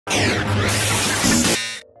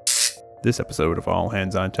This episode of All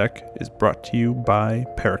Hands on Tech is brought to you by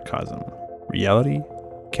Paracosm, reality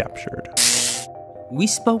captured. We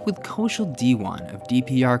spoke with Kaushal Diwan of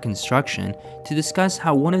DPR Construction to discuss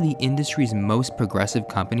how one of the industry's most progressive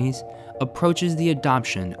companies approaches the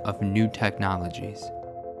adoption of new technologies.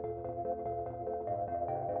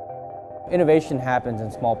 Innovation happens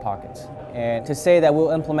in small pockets, and to say that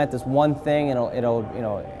we'll implement this one thing and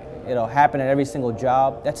it'll happen at every single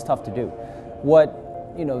job, that's tough to do. What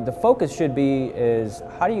the focus should be is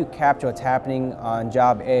how do you capture what's happening on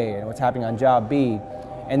job A and what's happening on job B,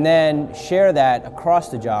 and then share that across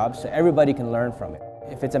the jobs so everybody can learn from it.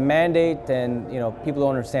 If it's a mandate, then people don't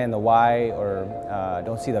understand the why or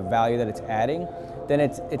don't see the value that it's adding, then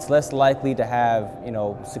it's less likely to have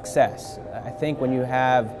success. I think when you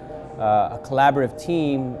have a collaborative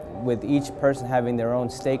team with each person having their own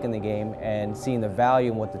stake in the game and seeing the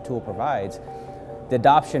value in what the tool provides, the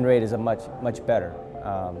adoption rate is much better.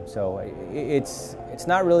 So it's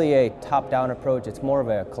not really a top-down approach, it's more of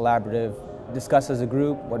a collaborative, discuss as a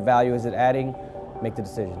group, what value is it adding, make the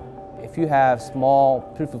decision. If you have small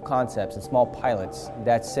proof of concepts and small pilots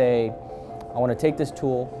that say, I want to take this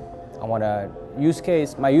tool,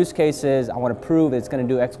 my use case is I want to prove it's going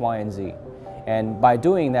to do X, Y, and Z. And by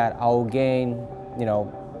doing that, I'll gain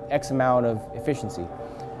X amount of efficiency.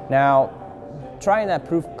 Now, trying that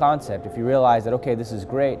proof of concept, if you realize that, okay, this is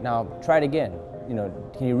great, now try it again.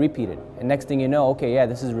 Can you repeat it? And next thing you know, okay, yeah,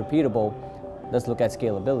 this is repeatable, let's look at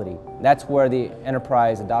scalability. That's where the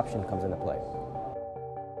enterprise adoption comes into play.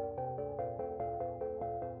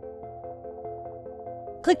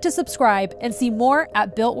 Click to subscribe and see more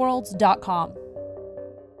at builtworlds.com.